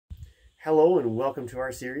Hello and welcome to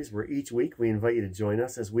our series where each week we invite you to join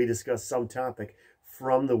us as we discuss some topic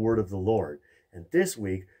from the Word of the Lord. And this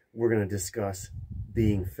week we're going to discuss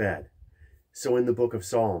being fed. So in the book of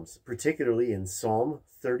Psalms, particularly in Psalm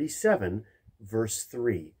 37, verse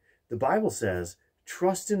 3, the Bible says,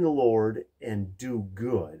 "Trust in the Lord and do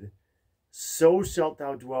good, so shalt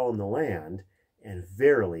thou dwell in the land, and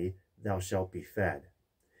verily thou shalt be fed."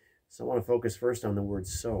 So I want to focus first on the word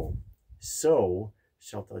so. So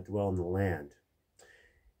shalt thou dwell in the land.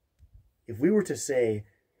 If we were to say,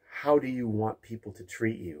 how do you want people to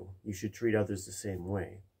treat you? You should treat others the same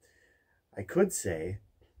way. I could say,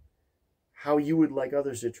 how you would like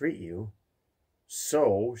others to treat you,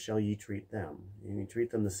 so shall ye treat them. You treat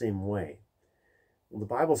them the same way. Well, the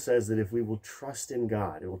Bible says that if we will trust in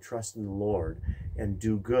God, and will trust in the Lord, and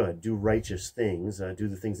do good, do righteous things, do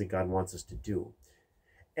the things that God wants us to do,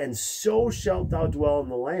 and so shalt thou dwell in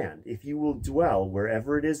the land. If you will dwell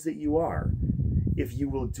wherever it is that you are, if you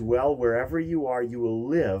will dwell wherever you are, you will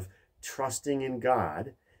live trusting in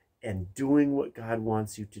God and doing what God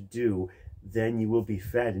wants you to do, then you will be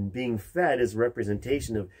fed. And being fed is a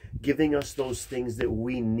representation of giving us those things that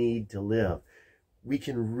we need to live. We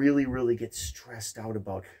can really get stressed out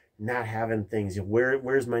about not having things.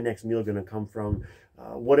 Where's my next meal going to come from?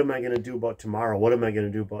 What am I going to do about tomorrow? What am I going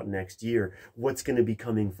to do about next year? What's going to be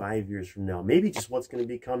coming 5 years from now? Maybe just what's going to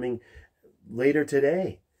be coming later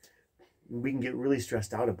today. We can get really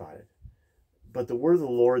stressed out about it. But the word of the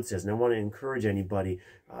Lord says, and I want to encourage anybody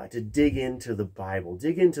to dig into the Bible,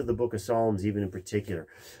 dig into the book of Psalms even in particular,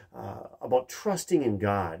 about trusting in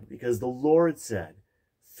God. Because the Lord said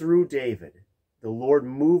through David, the Lord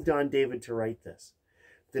moved on David to write this,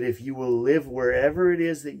 that if you will live wherever it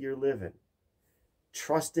is that you're living,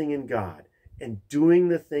 trusting in God and doing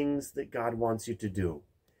the things that God wants you to do,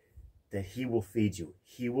 that He will feed you.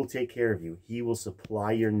 He will take care of you. He will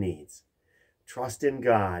supply your needs. Trust in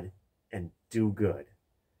God and do good.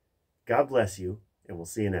 God bless you, and we'll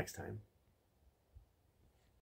see you next time.